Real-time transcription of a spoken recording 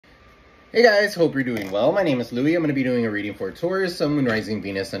Hey guys, hope you're doing well. My name is Louie. I'm going to be doing a reading for Taurus, Sun, Moon, Rising,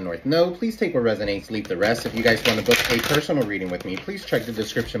 Venus, and North Node. Please take what resonates, leave the rest. If you guys want to book a personal reading with me, please check the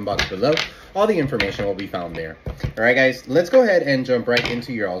description box below. All the information will be found there. Alright guys, let's go ahead and jump right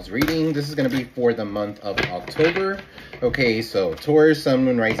into your all's reading. This is going to be for the month of October. Okay, so Taurus, Sun,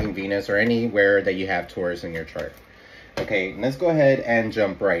 Moon, Rising, Venus, or anywhere that you have Taurus in your chart. Okay, let's go ahead and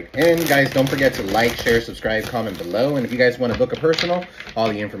jump right in. Guys, don't forget to like, share, subscribe, comment below. And if you guys want to book a personal, all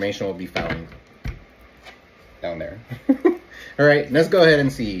the information will be found down there. All right, let's go ahead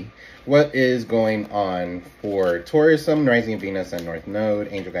and see what is going on for Taurus, Sun, Rising, Venus, and North Node.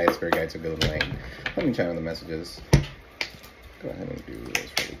 Angel guides, spirit guides, are good light. Let me channel the messages. Go ahead and do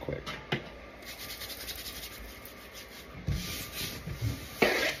this really quick.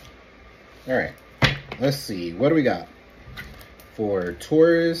 All right, let's see. What do we got for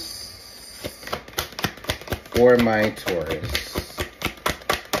Taurus, for my Taurus?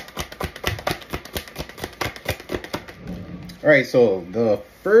 All right, so the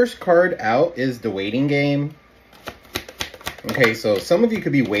first card out is the waiting game. Okay, so some of you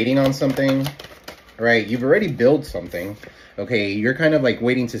could be waiting on something. All right, you've already built something. Okay, you're kind of like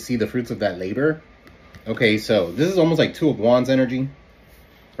waiting to see the fruits of that labor. Okay, so this is almost like Two of Wands energy.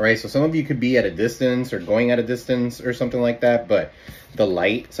 All right, so some of you could be at a distance or going at a distance or something like that, but the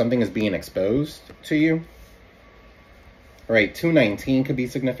light, something is being exposed to you. All right, 219 could be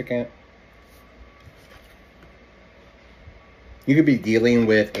significant. You could be dealing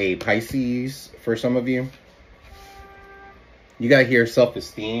with a Pisces for some of you. You got here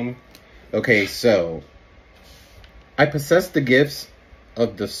self-esteem. Okay, so I possess the gifts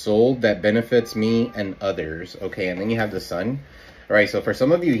of the soul that benefits me and others. Okay, and then you have the Sun. All right, so for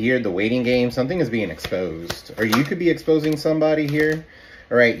some of you here, the waiting game, something is being exposed. Or you could be exposing somebody here.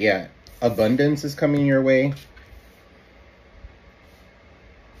 All right, yeah, abundance is coming your way.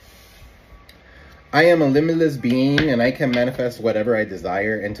 I am a limitless being, and I can manifest whatever I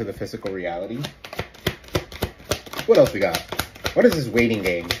desire into the physical reality. What else we got? What is this waiting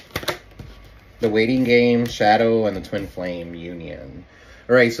game? The waiting game, shadow, and the twin flame union.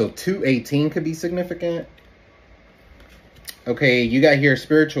 All right, so 218 could be significant. Okay, you got here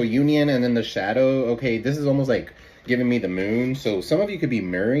spiritual union and then the shadow. Okay, this is almost like giving me the moon. So some of you could be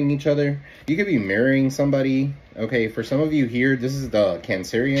mirroring each other. You could be mirroring somebody. Okay, for some of you here, this is the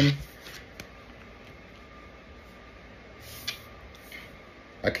Cancerian.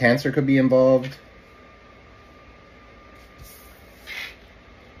 A Cancer could be involved.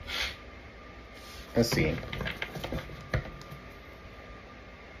 Let's see.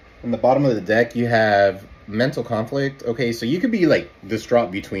 In the bottom of the deck, you have mental conflict. Okay, so you could be like distraught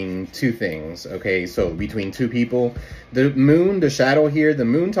between two things. Okay, so between two people. The moon, the shadow here, the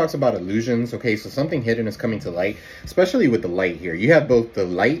moon talks about illusions. Okay, so something hidden is coming to light, especially with the light here. You have both the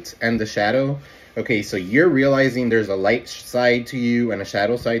light and the shadow. Okay, so you're realizing there's a light side to you and a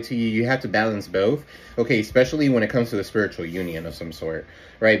shadow side to you. You have to balance both. Okay, especially when it comes to a spiritual union of some sort.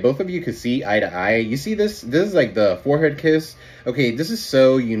 Right, both of you could see eye to eye. You see this? This is like the forehead kiss. Okay, this is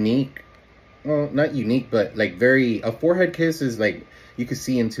so unique. Well, not unique, but like a forehead kiss is like you could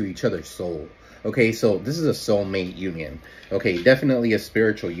see into each other's soul. Okay, so this is a soulmate union. Okay, definitely a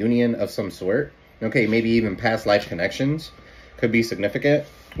spiritual union of some sort. Okay, maybe even past life connections could be significant.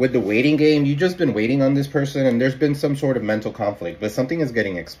 With the waiting game, you've just been waiting on this person and there's been some sort of mental conflict, but something is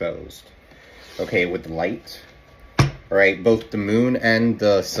getting exposed. Okay, with the light. All right, both the moon and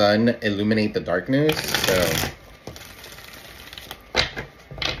the sun illuminate the darkness, so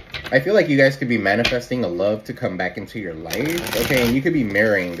I feel like you guys could be manifesting a love to come back into your life. Okay, and you could be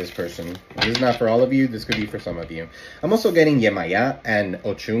marrying this person. This is not for all of you. This could be for some of you. I'm also getting Yemaya and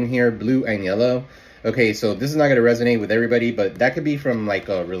Ochun here, blue and yellow. Okay, so this is not going to resonate with everybody, but that could be from like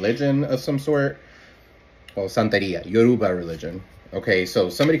a religion of some sort. Well, Santeria, Yoruba religion. Okay, so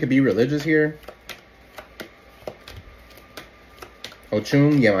somebody could be religious here.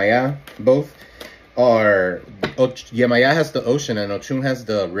 Ochun, Yemaya, both are... Yemaya has the ocean and Ochun has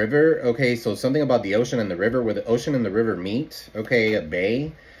the river. Okay, so something about the ocean and the river, where the ocean and the river meet. Okay, a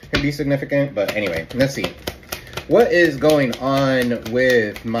bay could be significant, but anyway, let's see. What is going on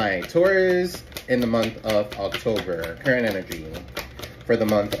with my Taurus in the month of October? Current energy for the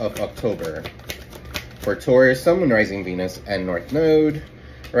month of October. For Taurus, Sun, Moon, Rising, Venus, and North Node.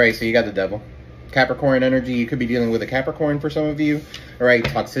 All right, so you got the Devil. Capricorn energy, you could be dealing with a Capricorn for some of you. All right,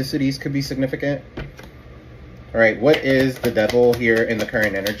 toxicities could be significant. All right, what is the Devil here in the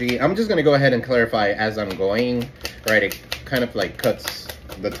current energy? I'm just going to go ahead and clarify as I'm going. All right, it kind of like cuts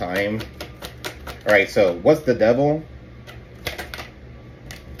the time. All right, so what's the Devil?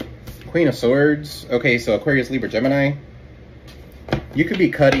 Queen of Swords. Okay, so Aquarius, Libra, Gemini. You could be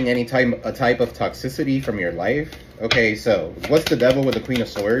cutting any type of toxicity from your life. Okay, so what's the devil with the Queen of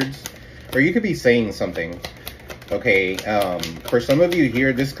Swords? Or you could be saying something. Okay, for some of you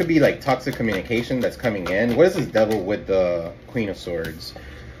here, this could be like toxic communication that's coming in. What is this devil with the Queen of Swords?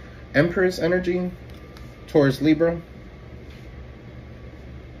 Empress energy, Taurus, Libra.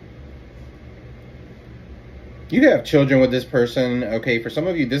 You could have children with this person. Okay, for some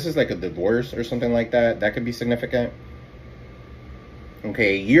of you, this is like a divorce or something like that. That could be significant.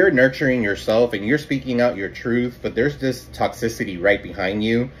 Okay, you're nurturing yourself and you're speaking out your truth, but there's this toxicity right behind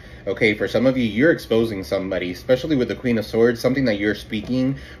you. Okay, for some of you, you're exposing somebody, especially with the Queen of Swords, something that you're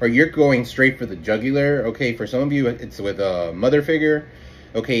speaking, or you're going straight for the jugular. Okay, for some of you, it's with a mother figure.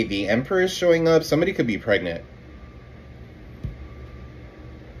 Okay, the Empress showing up. Somebody could be pregnant.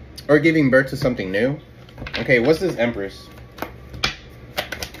 Or giving birth to something new. Okay, what's this Empress?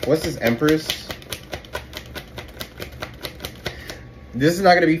 What's this Empress? This is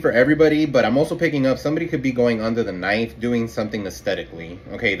not going to be for everybody, but I'm also picking up somebody could be going under the knife, doing something aesthetically.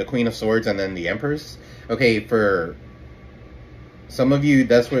 Okay, the Queen of Swords and then the Empress. Okay, for some of you,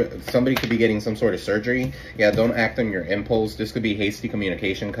 that's what somebody could be getting some sort of surgery. Yeah, don't act on your impulse. This could be hasty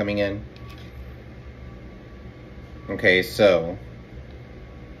communication coming in. Okay, so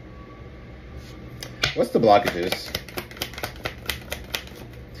what's the blockages?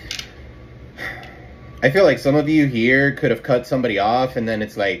 I feel like some of you here could have cut somebody off, and then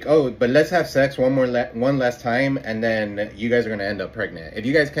it's like, oh, but let's have sex one last time, and then you guys are going to end up pregnant. If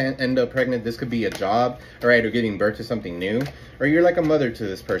you guys can't end up pregnant, this could be a job, all right, or giving birth to something new, or you're like a mother to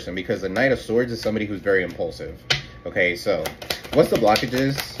this person, because the Knight of Swords is somebody who's very impulsive. Okay, so what's the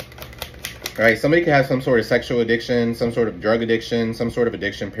blockages? All right, somebody could have some sort of sexual addiction, some sort of drug addiction, some sort of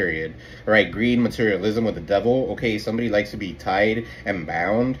addiction, period. All right, greed, materialism with the devil. Okay, somebody likes to be tied and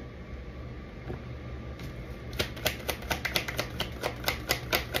bound.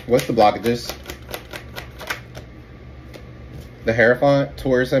 What's the blockages? The Hierophant,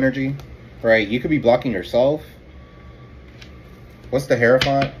 Taurus energy. Right, you could be blocking yourself. What's the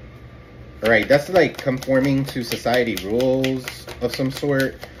Hierophant? Right, that's like conforming to society rules of some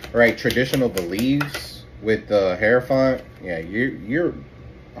sort. Right, traditional beliefs with the Hierophant. Yeah, you're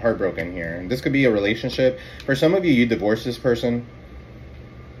heartbroken here. And this could be a relationship. For some of you, you divorce this person.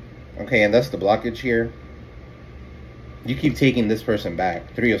 Okay, and that's the blockage here. You keep taking this person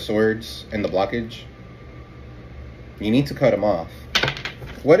back. Three of Swords and the blockage. You need to cut them off.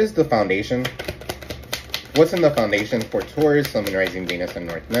 What is the foundation? What's in the foundation for Taurus, Sun, Rising, Venus, and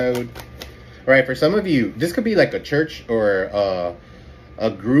North Node? All right, for some of you, this could be like a church or a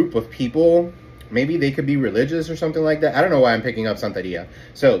group of people. Maybe they could be religious or something like that. I don't know why I'm picking up Santeria.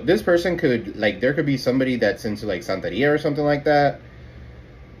 So this person could, like, there could be somebody that's into like Santeria or something like that.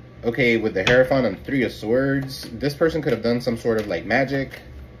 Okay, with the Hierophant and Three of Swords, this person could have done some sort of like magic.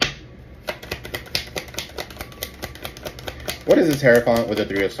 What is this Hierophant with the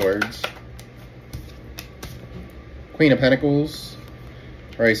Three of Swords? Queen of Pentacles.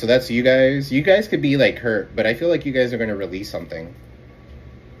 All right, so that's you guys. You guys could be like hurt, but I feel like you guys are going to release something.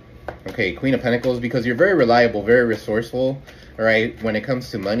 Okay, Queen of Pentacles, because you're very reliable, very resourceful. All right, when it comes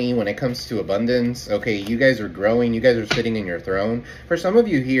to money, when it comes to abundance, okay, you guys are growing, you guys are sitting in your throne. For some of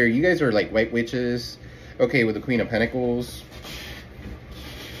you here, you guys are like white witches, okay, with the Queen of Pentacles.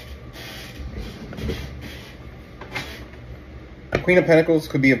 Queen of Pentacles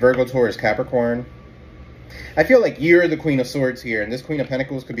could be a Virgo, Taurus, Capricorn. I feel like you're the Queen of Swords here, and this Queen of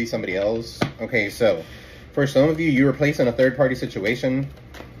Pentacles could be somebody else. Okay, so for some of you, you were placed in a third-party situation,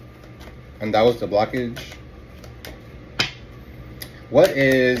 and that was the blockage. What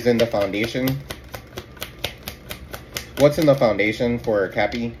is in the foundation? What's in the foundation for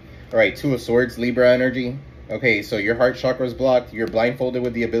Cappy? All right, Two of Swords, Libra energy. Okay, so your heart chakra is blocked. You're blindfolded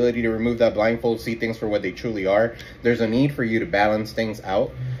with the ability to remove that blindfold, see things for what they truly are. There's a need for you to balance things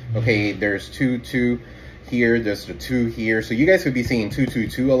out. Okay, there's 2 here. There's the 2 here. So you guys could be seeing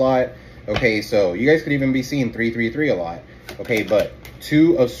 2 a lot. Okay, so you guys could even be seeing 3 a lot. Okay, but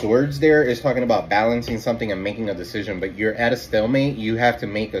Two of Swords there is talking about balancing something and making a decision, but you're at a stalemate. You have to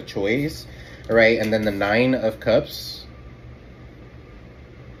make a choice, all right? And then the 9 of Cups.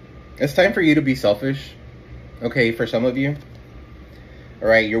 It's time for you to be selfish, okay, for some of you. All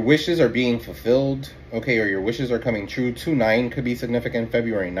right, your wishes are being fulfilled, okay, or your wishes are coming true. 2-9 could be significant.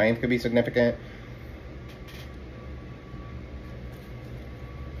 February 9th could be significant.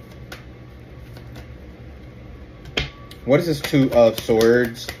 What is this 2 of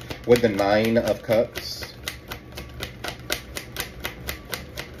Swords with the 9 of Cups?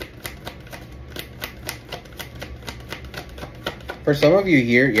 For some of you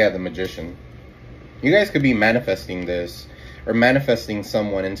here, yeah, the Magician. You guys could be manifesting this. or manifesting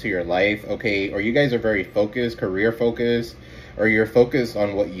someone into your life, okay? Or you guys are very focused, career focused, or you're focused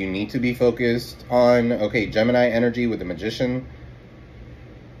on what you need to be focused on, okay? Gemini energy with the Magician.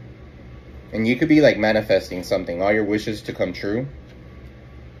 And you could be like manifesting something, all your wishes to come true.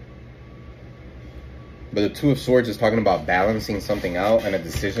 But the Two of Swords is talking about balancing something out and a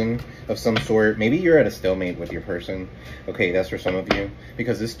decision of some sort. Maybe you're at a stalemate with your person. Okay, that's for some of you.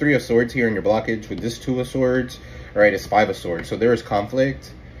 Because this Three of Swords here in your blockage with this Two of Swords, all right, it's Five of Swords. So there is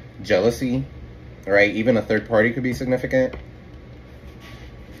conflict, jealousy, all right? Even a third party could be significant.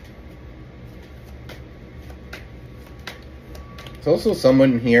 It's also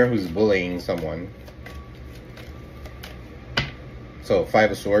someone here who's bullying someone. So,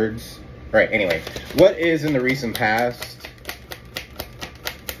 Five of Swords. Right, anyway, what is in the recent past?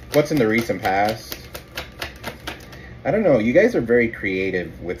 What's in the recent past? I don't know. You guys are very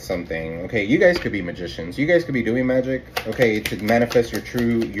creative with something. Okay, you guys could be magicians. You guys could be doing magic. Okay, to manifest your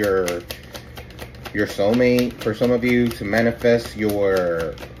soulmate. For some of you, to manifest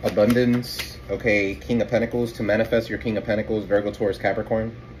your abundance. Okay, King of Pentacles. To manifest your King of Pentacles, Virgo, Taurus,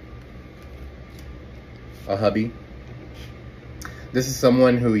 Capricorn. A hubby. This is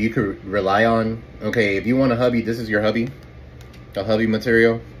someone who you could rely on. Okay, if you want a hubby, this is your hubby. A hubby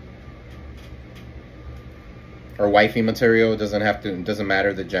material. Or wifey material. Doesn't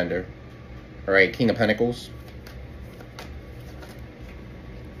matter the gender. Alright, King of Pentacles.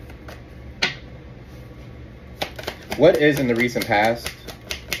 What is in the recent past?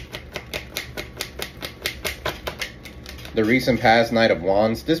 The recent past, Knight of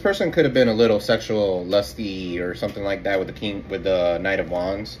Wands. This person could have been a little sexual, lusty, or something like that with the Knight of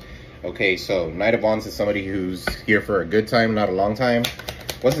Wands. Okay, so Knight of Wands is somebody who's here for a good time, not a long time.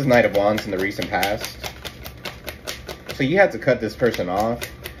 What's this Knight of Wands in the recent past? So you had to cut this person off,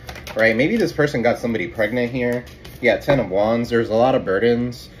 right? Maybe this person got somebody pregnant here. Yeah, Ten of Wands. There's a lot of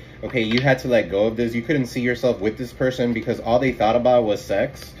burdens. Okay, you had to let go of this. You couldn't see yourself with this person because all they thought about was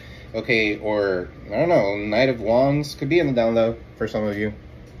sex. Okay, or, I don't know, Knight of Wands could be in the down low for some of you.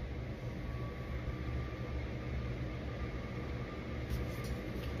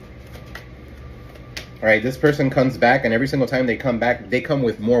 Alright, this person comes back, and every single time they come back, they come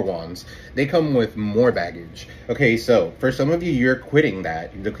with more wands. They come with more baggage. Okay, so, for some of you, you're quitting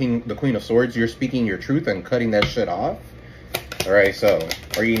that. The Queen of Swords, you're speaking your truth and cutting that shit off. Alright, so,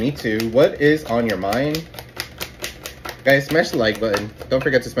 or you need to. What is on your mind? Guys, smash the like button. Don't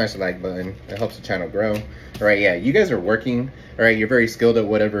forget to smash the like button. It helps the channel grow. Alright, yeah, you guys are working. Alright, you're very skilled at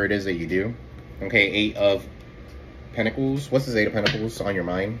whatever it is that you do. Okay, Eight of Pentacles. What's this Eight of Pentacles on your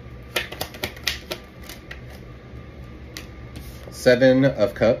mind? Seven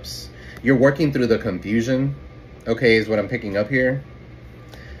of Cups. You're working through the confusion. Okay, is what I'm picking up here.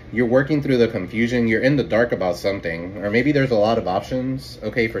 You're working through the confusion. You're in the dark about something. Or maybe there's a lot of options.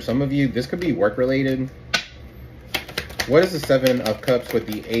 Okay, for some of you, this could be work-related. What is the Seven of Cups with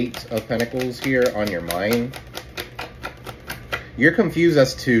the Eight of Pentacles here on your mind? You're confused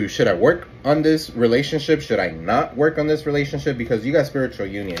as to, should I work on this relationship? Should I not work on this relationship? Because you got spiritual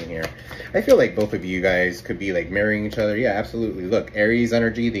union here. I feel like both of you guys could be like marrying each other. Yeah, absolutely. Look, Aries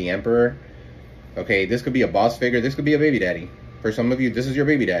energy, the Emperor. Okay, this could be a boss figure. This could be a baby daddy. For some of you, this is your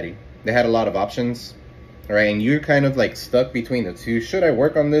baby daddy. They had a lot of options. All right, and you're kind of like stuck between the two. Should I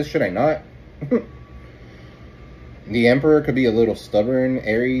work on this? Should I not? The Emperor could be a little stubborn,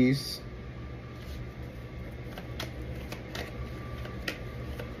 Aries.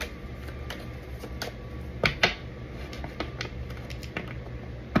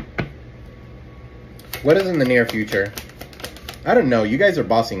 What is in the near future? I don't know. You guys are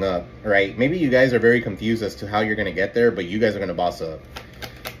bossing up, right? Maybe you guys are very confused as to how you're going to get there, but you guys are going to boss up.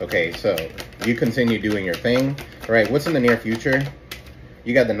 Okay, so you continue doing your thing. All right, what's in the near future?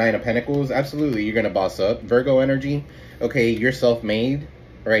 You got the Nine of Pentacles. Absolutely, you're going to boss up. Virgo energy. Okay, you're self-made.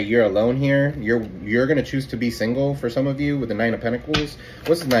 All right, you're alone here. You're going to choose to be single for some of you with the Nine of Pentacles.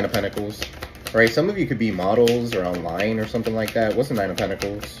 What's the Nine of Pentacles? All right, some of you could be models or online or something like that. What's the Nine of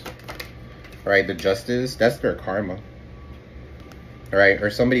Pentacles? All right, the Justice. That's their karma. All right, or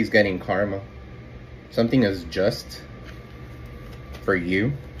somebody's getting karma. Something is just for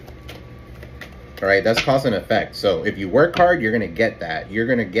you. All right, that's cause and effect. So if you work hard, you're going to get that. You're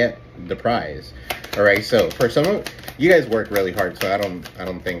going to get the prize. All right, so for some of you guys work really hard, so I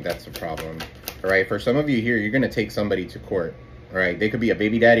don't think that's a problem. All right, for some of you here, you're going to take somebody to court. All right, they could be a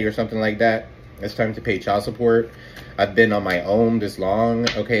baby daddy or something like that. It's time to pay child support. I've been on my own this long,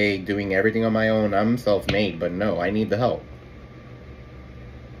 okay, doing everything on my own. I'm self-made, but no, I need the help.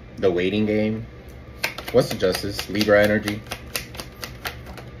 The waiting game. What's the Justice? Libra energy.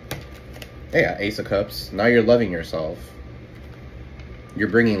 Yeah, Ace of Cups. Now you're loving yourself. You're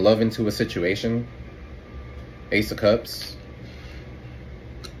bringing love into a situation. Ace of Cups.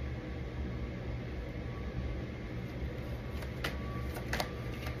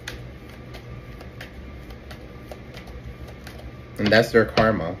 And that's their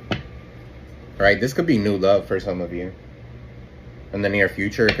karma. Right? This could be new love for some of you. In the near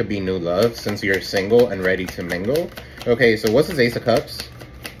future, it could be new love since you're single and ready to mingle. Okay, so what's this Ace of Cups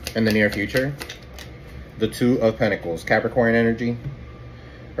in the near future? The Two of Pentacles, Capricorn energy.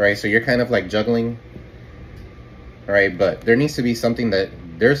 All right, so you're kind of like juggling. All right, but there needs to be something that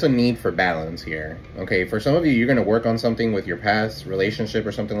there's a need for balance here. Okay, for some of you, you're going to work on something with your past relationship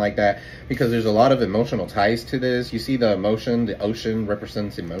or something like that because there's a lot of emotional ties to this. You see the emotion, the ocean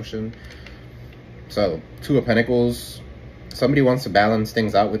represents emotion. So, Two of Pentacles. Somebody wants to balance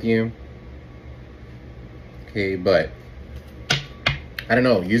things out with you. Okay, but I don't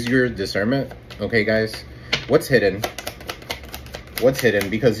know. Use your discernment. Okay, guys. What's hidden? What's hidden?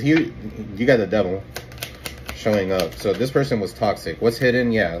 Because you got the devil showing up. So this person was toxic. What's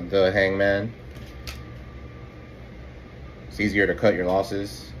hidden? Yeah, the Hangman. It's easier to cut your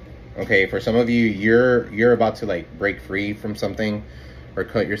losses. Okay, for some of you, you're about to like break free from something or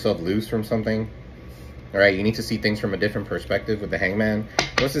cut yourself loose from something. All right, you need to see things from a different perspective with the Hangman.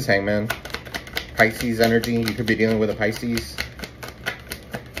 What's this Hangman? Pisces energy. You could be dealing with a Pisces.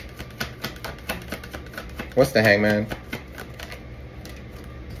 What's the Hangman?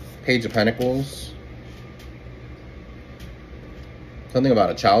 Page of Pentacles. Something about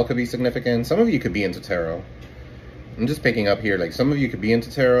a child could be significant. Some of you could be into tarot. I'm just picking up here. Like, some of you could be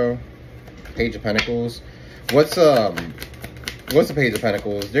into tarot. Page of Pentacles. What's the Page of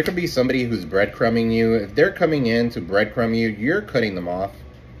Pentacles? There could be somebody who's breadcrumbing you. If they're coming in to breadcrumb you, you're cutting them off.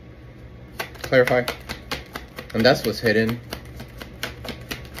 Clarify. And that's what's hidden.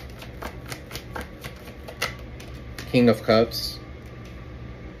 King of Cups.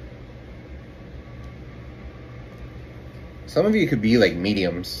 Some of you could be like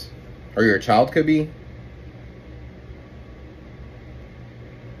mediums. Or your child could be.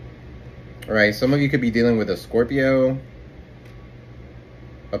 Alright, some of you could be dealing with a Scorpio.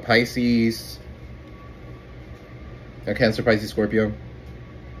 A Pisces, a Cancer, Pisces, Scorpio.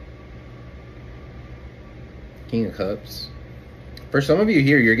 King of Cups. For some of you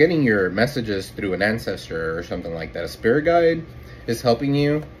here, you're getting your messages through an ancestor or something like that. A spirit guide is helping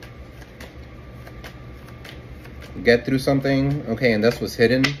you get through something. Okay, and that's what's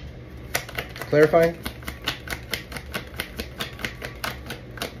hidden. Clarify.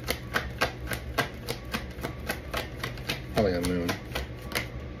 Probably the moon.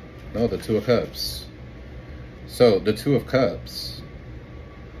 No, the Two of Cups. So, the Two of Cups.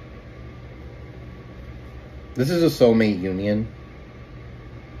 This is a soulmate union.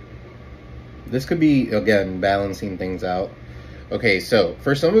 This could be, again, balancing things out. Okay, so,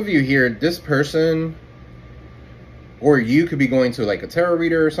 for some of you here, this person, or you could be going to like a tarot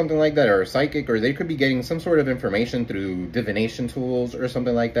reader or something like that, or a psychic, or they could be getting some sort of information through divination tools or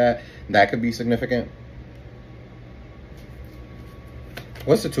something like that. That could be significant.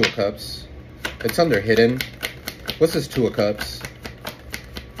 What's the Two of Cups? It's under hidden. What's this Two of Cups?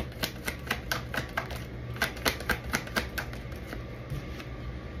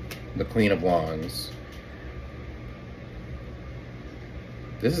 The Queen of Wands.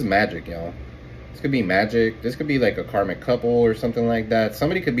 This is magic, y'all. This could be magic. This could be like a karmic couple or something like that.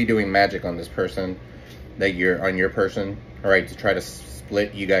 Somebody could be doing magic on this person, that you're on your person, all right, to try to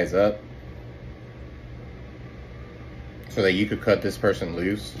split you guys up. So that you could cut this person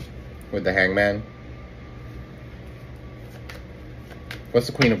loose with the Hangman. What's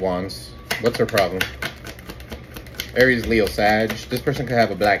the Queen of Wands? What's her problem? Aries, Leo, Sag. This person could have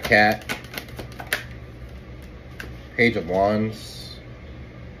a black cat. Page of Wands.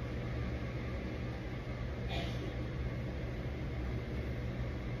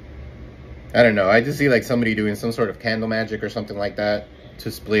 I don't know. I just see like somebody doing some sort of candle magic or something like that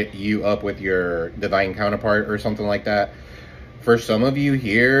to split you up with your divine counterpart or something like that. For some of you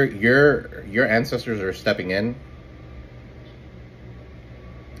here, your ancestors are stepping in.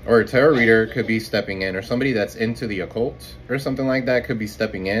 Or a tarot reader could be stepping in, or somebody that's into the occult or something like that could be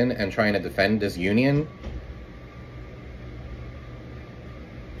stepping in and trying to defend this union.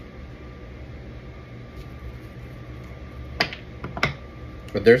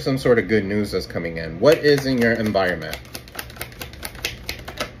 But there's some sort of good news that's coming in. What is in your environment?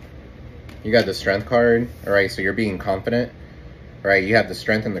 You got the Strength card. All right, so you're being confident. All right, you have the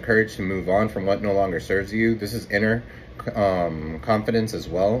strength and the courage to move on from what no longer serves you. This is inner confidence as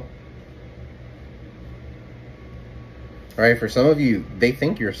well. All right, for some of you, they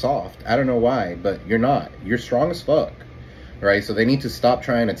think you're soft. I don't know why, but you're not. You're strong as fuck. right? So they need to stop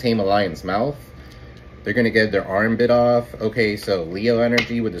trying to tame a lion's mouth. They're going to get their arm bit off. Okay, so Leo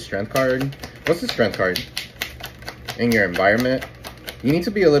energy with the strength card. What's the strength card? In your environment. You need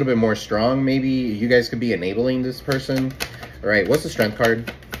to be a little bit more strong. Maybe you guys could be enabling this person. All right, what's the strength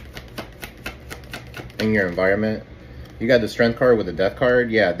card? In your environment. You got the strength card with the death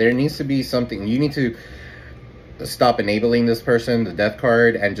card. Yeah, there needs to be something. You need to stop enabling this person, the death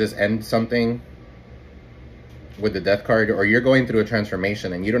card, and just end something with the death card, or you're going through a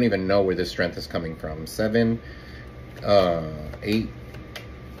transformation and you don't even know where this strength is coming from. 7, 8,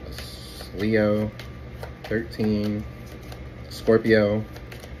 Leo, 13, Scorpio.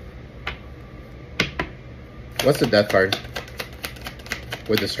 What's the death card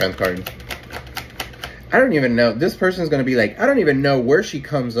with the strength card? I don't even know. This person's going to be like, I don't even know where she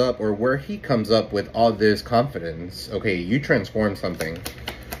comes up or where he comes up with all this confidence. Okay, you transform something.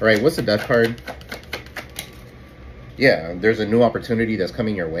 All right, what's the death card? Yeah, there's a new opportunity that's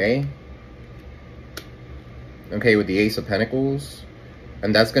coming your way. Okay, with the Ace of Pentacles.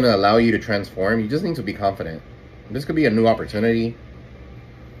 And that's going to allow you to transform. You just need to be confident. This could be a new opportunity.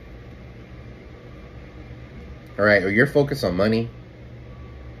 All right, or you're focused on money.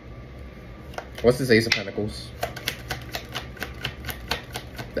 What's this Ace of Pentacles?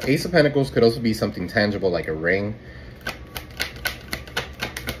 The Ace of Pentacles could also be something tangible like a ring.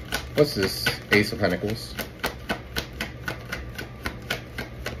 What's this Ace of Pentacles?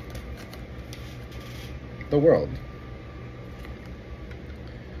 The World.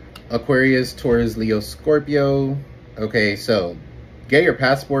 Aquarius, Taurus, Leo, Scorpio. Okay, so get your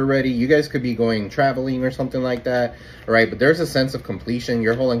passport ready. You guys could be going traveling or something like that. All right, but there's a sense of completion.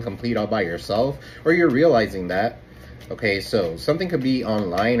 You're whole and complete all by yourself, or you're realizing that. Okay, so something could be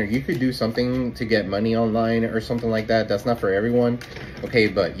online, or you could do something to get money online or something like that. That's not for everyone. Okay,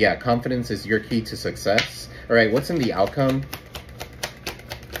 but yeah, confidence is your key to success. All right, what's in the outcome?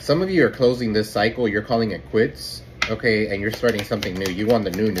 Some of you are closing this cycle. You're calling it quits. Okay, and you're starting something new. You want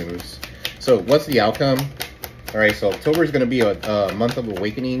the new news. So what's the outcome? All right, so October is going to be a month of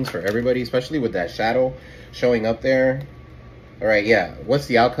awakenings for everybody, especially with that shadow showing up there. All right, yeah. What's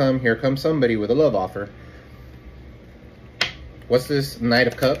the outcome? Here comes somebody with a love offer. What's this Knight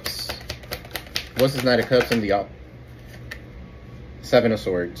of Cups? What's this Knight of Cups in the 7 of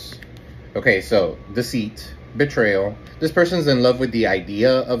Swords? Okay, so deceit, betrayal. This person's in love with the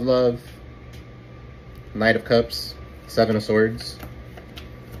idea of love. Knight of Cups, 7 of Swords.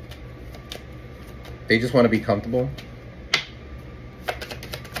 They just want to be comfortable.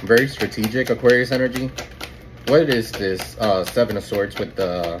 Very strategic, Aquarius energy. What is this 7 of Swords with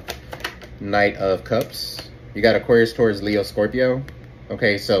the Knight of Cups? You got Aquarius, Taurus, Leo, Scorpio.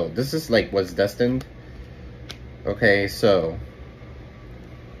 Okay, so this is like what's destined. Okay, so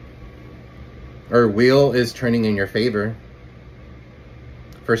our wheel is turning in your favor.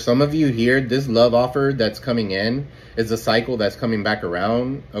 For some of you here, this love offer that's coming in is a cycle that's coming back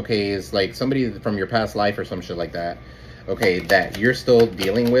around. Okay, it's like somebody from your past life or some shit like that. Okay, that you're still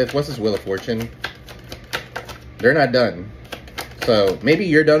dealing with. What's this Wheel of Fortune? They're not done. So maybe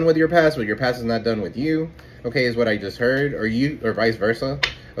you're done with your past, but your past is not done with you. Okay, is what I just heard. Or you, or vice versa.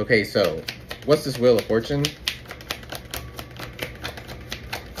 Okay, so what's this Wheel of Fortune?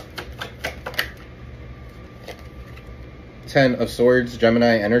 Ten of Swords,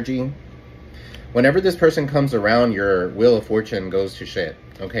 Gemini energy. Whenever this person comes around, your Wheel of Fortune goes to shit.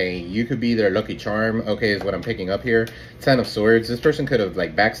 Okay, you could be their lucky charm. Okay, is what I'm picking up here. 10 of Swords. This person could have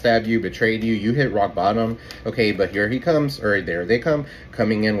like backstabbed you, betrayed you. You hit rock bottom. Okay, but here he comes, or there they come,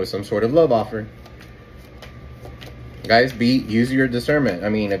 coming in with some sort of love offer. Guys, use your discernment. I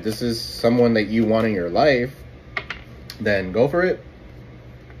mean, if this is someone that you want in your life, then go for it.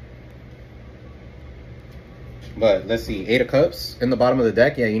 But let's see, 8 of Cups in the bottom of the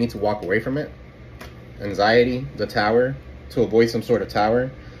deck. Yeah, you need to walk away from it. Anxiety, the Tower, to avoid some sort of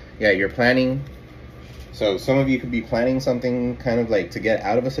tower. Yeah, you're planning. So some of you could be planning something kind of like to get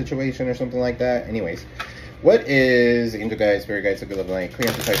out of a situation or something like that. Anyways, what is Angel Guides, Spirit Guides, Good Love Light, clear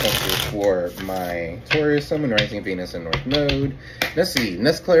and precise messages for my Taurus, Sun, Moon, Rising, Venus, and North Node? Let's see.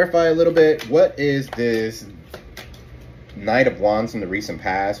 Let's clarify a little bit. What is this Knight of Wands in the recent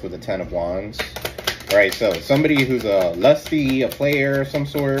past with the 10 of Wands? All right, so somebody who's a lusty, a player of some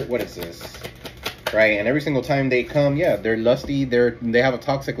sort. What is this? Right, and every single time they come, yeah, they're lusty, they have a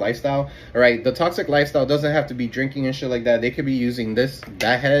toxic lifestyle. All right, the toxic lifestyle doesn't have to be drinking and shit like that. They could be using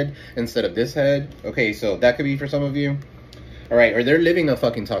that head instead of this head. Okay, so that could be for some of you. All right, or they're living a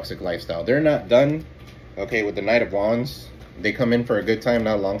fucking toxic lifestyle. They're not done. Okay, with the Knight of Wands, they come in for a good time,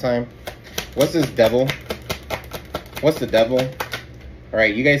 not a long time. What's this Devil? What's the Devil? All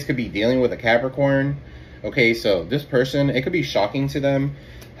right, you guys could be dealing with a Capricorn. Okay, so this person, it could be shocking to them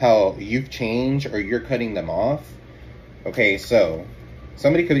how you've changed or you're cutting them off. Okay, so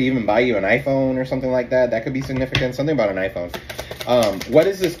somebody could even buy you an iPhone or something like that. That could be significant. Something about an iPhone. What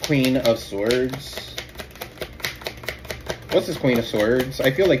is this Queen of Swords? What's this Queen of Swords?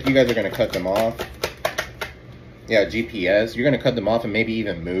 I feel like you guys are going to cut them off. Yeah, GPS. You're going to cut them off and maybe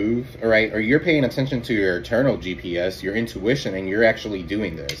even move, all right? Or you're paying attention to your eternal GPS, your intuition, and you're actually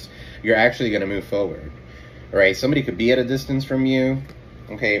doing this. You're actually going to move forward, all right? Somebody could be at a distance from you,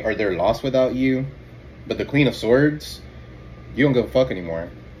 okay? Or they're lost without you. But the Queen of Swords, you don't give a fuck anymore.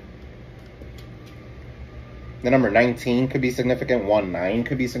 The number 19 could be significant. 19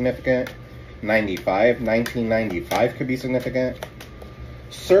 could be significant. 1995 could be significant.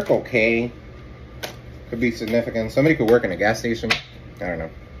 Circle K could be significant. Somebody could work in a gas station. I don't know.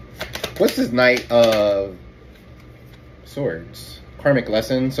 What's this Knight of Swords? Karmic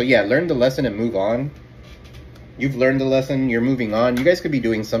lesson. So yeah, learn the lesson and move on. You've learned the lesson. You're moving on. You guys could be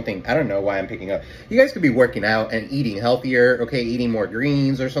doing something. I don't know why I'm picking up. You guys could be working out and eating healthier. Okay, eating more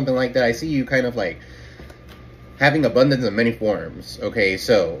greens or something like that. I see you kind of like having abundance in many forms. Okay,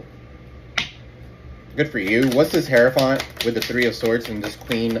 so good for you. What's this Hierophant with the Three of Swords and this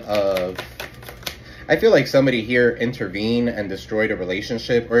Queen of... I feel like somebody here intervened and destroyed a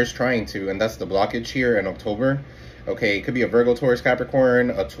relationship or is trying to, and that's the blockage here in October. Okay, it could be a Virgo, Taurus, Capricorn,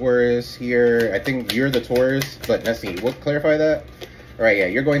 a Taurus here. I think you're the Taurus, but let's see. We'll clarify that. All right, yeah,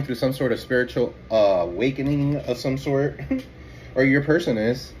 you're going through some sort of spiritual awakening of some sort. Or your person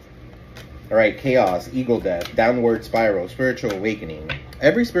is. All right, chaos, ego death, downward spiral, spiritual awakening.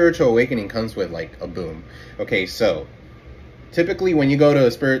 Every spiritual awakening comes with like a boom. Okay, so typically when you go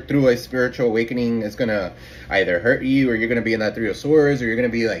to through a spiritual awakening, it's gonna either hurt you or you're gonna be in that Three of Swords or you're gonna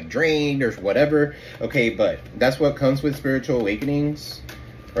be like drained or whatever. Okay, but that's what comes with spiritual awakenings,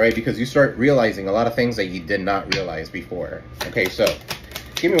 right? Because you start realizing a lot of things that you did not realize before. Okay, so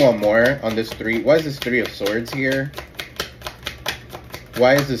give me one more on this three. Why is this Three of Swords here?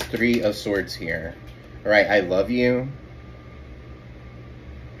 Why is this Three of Swords here? All right, I love you.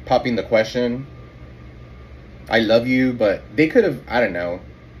 Popping the question. I love you, but they could have, I don't know.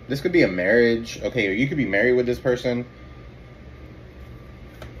 This could be a marriage. Okay, or you could be married with this person.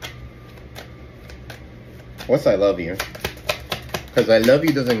 What's I love you? Because I love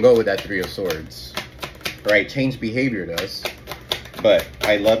you doesn't go with that Three of Swords. Right, change behavior does. But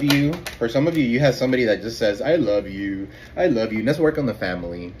I love you. For some of you, you have somebody that just says, I love you. I love you. Let's work on the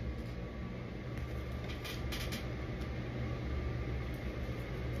family.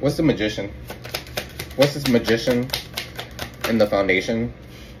 What's the Magician? What's this Magician in the foundation?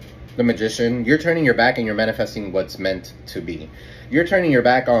 The Magician. You're turning your back and you're manifesting what's meant to be. You're turning your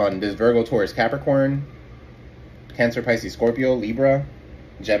back on this Virgo, Taurus, Capricorn, Cancer, Pisces, Scorpio, Libra,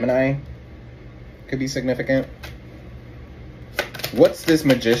 Gemini. Could be significant. What's this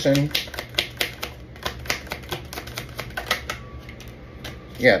Magician?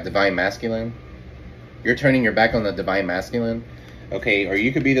 Yeah, Divine Masculine. You're turning your back on the Divine Masculine. Okay, or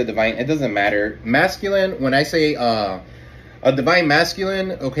you could be the Divine, it doesn't matter. Masculine, when I say a Divine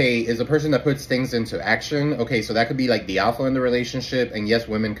Masculine, okay, is a person that puts things into action. Okay, so that could be like the alpha in the relationship, and yes,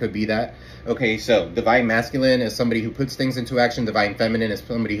 women could be that. Okay, so Divine Masculine is somebody who puts things into action. Divine Feminine is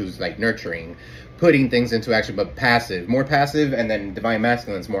somebody who's like nurturing, putting things into action, but passive, more passive, and then Divine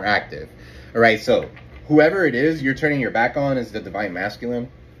Masculine is more active. All right, so whoever it is you're turning your back on is the Divine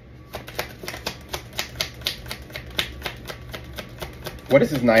Masculine. What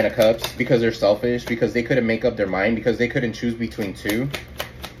is this Nine of Cups? Because they're selfish, because they couldn't make up their mind, because they couldn't choose between two.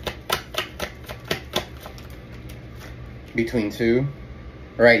 Between two.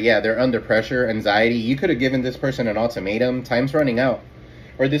 All right, yeah, they're under pressure, anxiety. You could have given this person an ultimatum. Time's running out.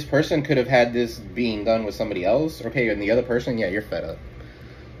 Or this person could have had this being done with somebody else. Okay, and the other person, yeah, you're fed up.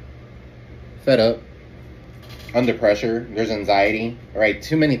 Fed up. Under pressure. There's anxiety. All right,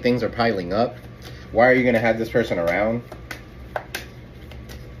 too many things are piling up. Why are you going to have this person around?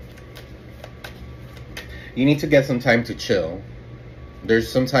 You need to get some time to chill. There's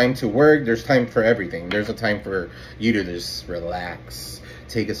some time to work. There's time for everything. There's a time for you to just relax.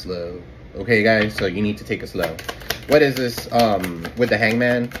 Take it slow. Okay, guys? So you need to take it slow. What is this with the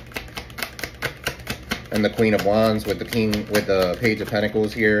Hangman? And the Queen of Wands with the King, with the Page of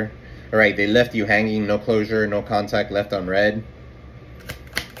Pentacles here. All right, they left you hanging. No closure, no contact, left unread.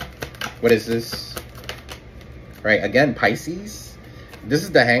 What is this? All right, again, Pisces. This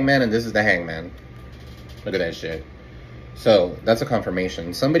is the Hangman and this is the Hangman. Look at that shit. So that's a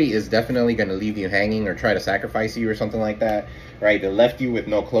confirmation. Somebody is definitely going to leave you hanging or try to sacrifice you or something like that, right? They left you with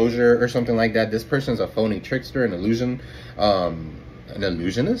no closure or something like that. This person's a phony trickster, an illusion, a an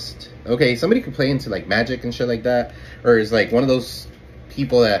illusionist. Okay, somebody could play into like magic and shit like that, or is like one of those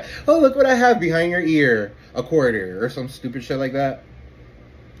people that, oh, look what I have behind your ear, a quarter or some stupid shit like that.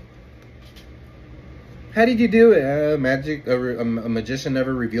 How did you do it? Magic, a magician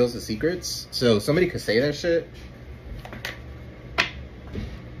never reveals the secrets. So somebody could say that shit.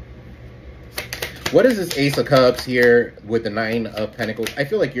 What is this Ace of Cups here with the 9 of Pentacles? I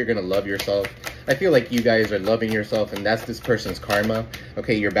feel like you're going to love yourself. I feel like you guys are loving yourself, and that's this person's karma.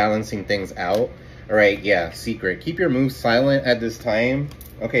 Okay, you're balancing things out. All right, yeah, secret. Keep your moves silent at this time.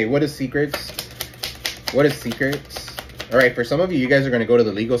 Okay, what is secrets? What is secrets? All right, for some of you, you guys are going to go to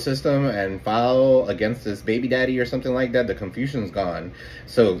the legal system and file against this baby daddy or something like that. The confusion's gone.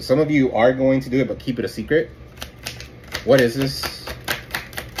 So some of you are going to do it, but keep it a secret. What is this?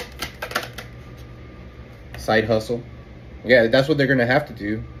 Side hustle. Yeah, that's what they're going to have to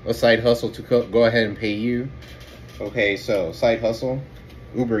do. A side hustle to go ahead and pay you. Okay, so side hustle.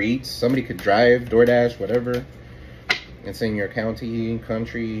 Uber Eats. Somebody could drive, DoorDash, whatever. It's in your county,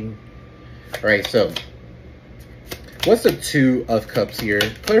 country. All right, so what's the 2 of Cups here?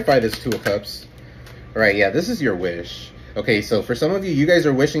 Clarify this 2 of Cups. All right, yeah, this is your wish. Okay, so for some of you, you guys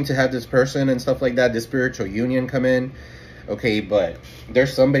are wishing to have this person and stuff like that, this spiritual union come in. Okay, but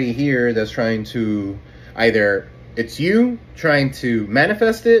there's somebody here that's trying to either, it's you trying to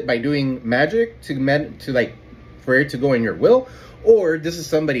manifest it by doing magic to like for it to go in your will, or this is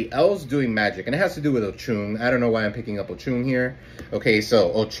somebody else doing magic, and it has to do with Ochun. I don't know why I'm picking up Ochun here. Okay, so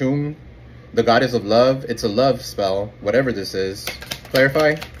Ochun, the goddess of love. It's a love spell, whatever this is.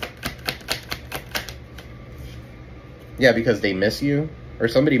 Clarify. Yeah, because they miss you, or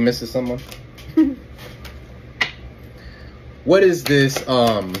somebody misses someone. What is this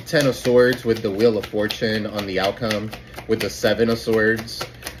 10 of Swords with the Wheel of Fortune on the outcome with the 7 of Swords?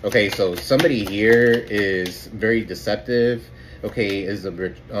 Okay, so somebody here is very deceptive. Okay, is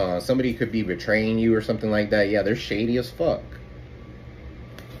somebody could be betraying you or something like that. Yeah, they're shady as fuck.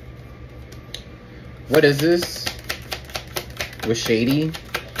 What is this with shady?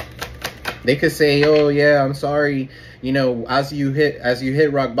 They could say, oh yeah, I'm sorry, you know, as you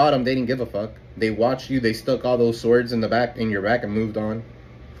hit rock bottom, they didn't give a fuck. They watched you, they stuck all those swords in your back and moved on.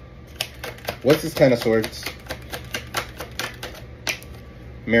 What's this 10 of Swords?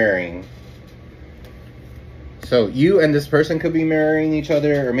 Mirroring. So you and this person could be mirroring each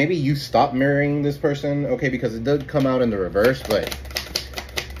other, or maybe you stop mirroring this person. Okay, because it does come out in the reverse, but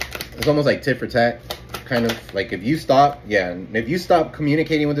it's almost like tit for tat. Kind of like if you stop, yeah, if you stop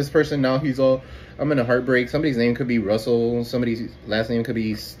communicating with this person, now he's all, I'm in a heartbreak. Somebody's name could be Russell. Somebody's last name could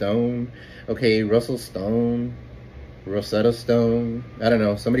be Stone. Okay, Russell Stone, Rosetta Stone. I don't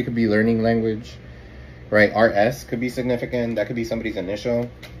know. Somebody could be learning language, right? RS could be significant. That could be somebody's initial.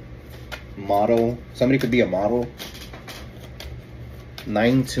 Model. Somebody could be a model.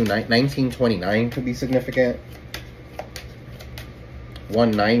 1929 could be significant.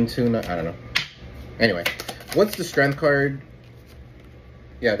 1929. I don't know. Anyway, what's the Strength card?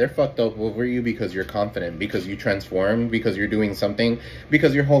 Yeah, they're fucked up over you because you're confident, because you transformed, because you're doing something,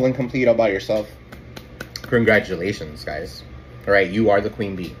 because you're whole and complete all by yourself. Congratulations, guys. All right, you are the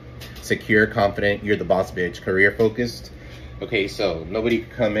queen bee. Secure, confident, you're the boss bitch, career focused. Okay, so nobody can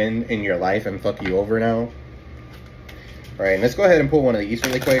come in your life and fuck you over now. All right, let's go ahead and pull one of these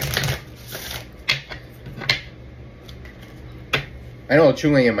really quick. I know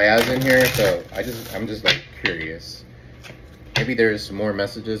Chunga and Maya's in here, so I'm just like curious. Maybe there's some more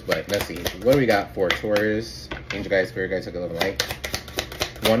messages, but let's see. What do we got for Taurus? Angel guys, spirit guys, took a little light.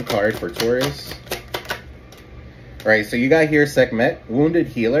 One card for Taurus. All right, so you got here Sekhmet, Wounded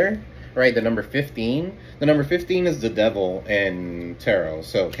Healer. All right, the number 15. The number 15 is the devil in tarot.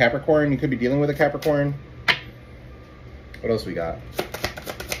 So Capricorn, you could be dealing with a Capricorn. What else we got?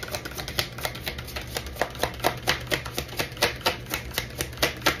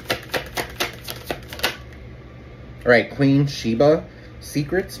 All right, Queen Sheba,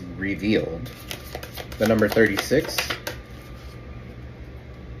 Secrets Revealed. The number 36.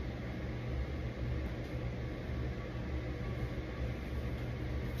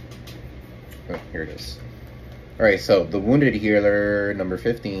 Oh, here it is. All right, so the Wounded Healer, number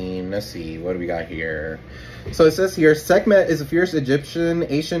 15. Let's see, what do we got here? So it says here, Sekhmet is a fierce Egyptian.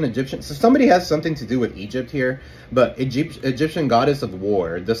 So somebody has something to do with Egypt here, but Egyptian goddess of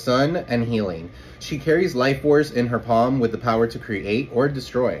war, the sun, and healing. She carries life force in her palm with the power to create or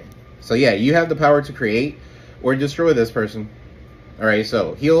destroy. So yeah, you have the power to create or destroy this person. All right,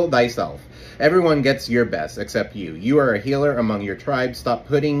 so heal thyself. Everyone gets your best except you. You are a healer among your tribe. Stop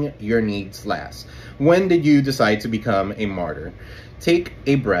putting your needs last. When did you decide to become a martyr? Take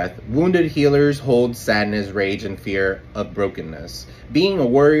a breath. Wounded healers hold sadness, rage, and fear of brokenness. Being a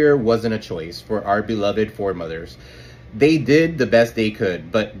warrior wasn't a choice for our beloved foremothers. They did the best they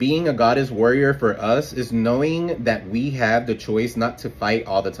could, but being a goddess warrior for us is knowing that we have the choice not to fight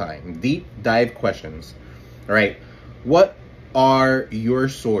all the time. Deep dive questions. All right. What are your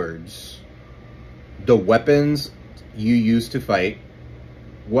swords? The weapons you use to fight.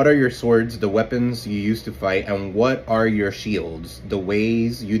 What are your swords, the weapons you use to fight, and what are your shields, the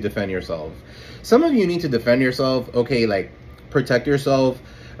ways you defend yourself? Some of you need to defend yourself, okay, like protect yourself,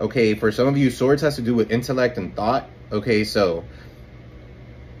 okay? For some of you, swords has to do with intellect and thought, okay? So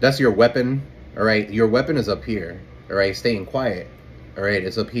that's your weapon, all right? Your weapon is up here, all right? Staying quiet, all right?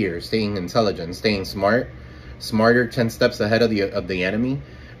 It's up here. Staying intelligent, staying smart, smarter, 10 steps ahead of the enemy,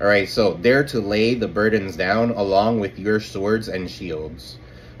 all right? So there to lay the burdens down along with your swords and shields.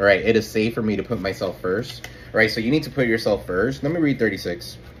 All right, it is safe for me to put myself first. All right, so you need to put yourself first. Let me read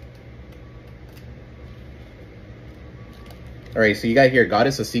 36. All right, so you got here,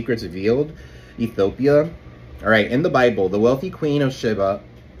 Goddess of Secrets Revealed, Ethiopia. All right, in the Bible, the wealthy queen of Sheba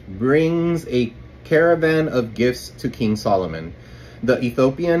brings a caravan of gifts to King Solomon. The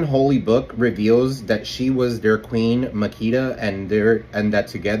Ethiopian holy book reveals that she was their queen, Makeda, and that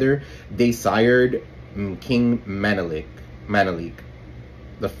together they sired King Menelik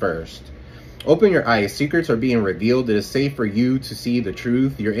the first. Open your eyes. Secrets are being revealed. It is safe for you to see the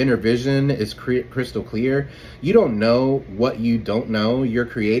truth. Your inner vision is crystal clear. You don't know what you don't know. Your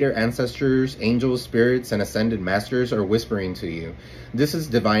creator, ancestors, angels, spirits, and ascended masters are whispering to you. This is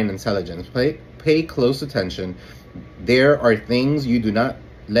divine intelligence. Pay close attention. There are things you do not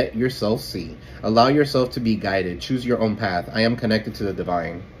let yourself see. Allow yourself to be guided. Choose your own path. I am connected to the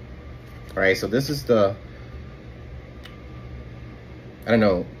divine. All right, so this is the, I don't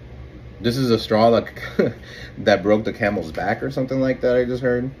know, this is a straw that, that broke the camel's back or something like that, I just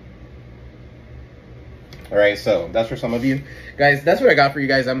heard. All right, so that's for some of you. Guys, that's what I got for you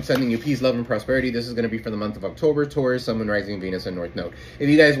guys. I'm sending you peace, love, and prosperity. This is going to be for the month of October, Taurus, Sun, Moon, Rising, Venus, and North Node. If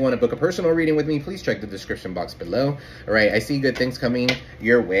you guys want to book a personal reading with me, please check the description box below. All right, I see good things coming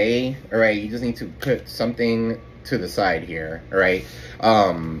your way. All right, you just need to put something to the side here. All right.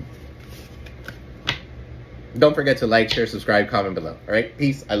 Don't forget to like, share, subscribe, comment below. All right,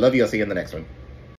 peace. I love you. I'll see you in the next one.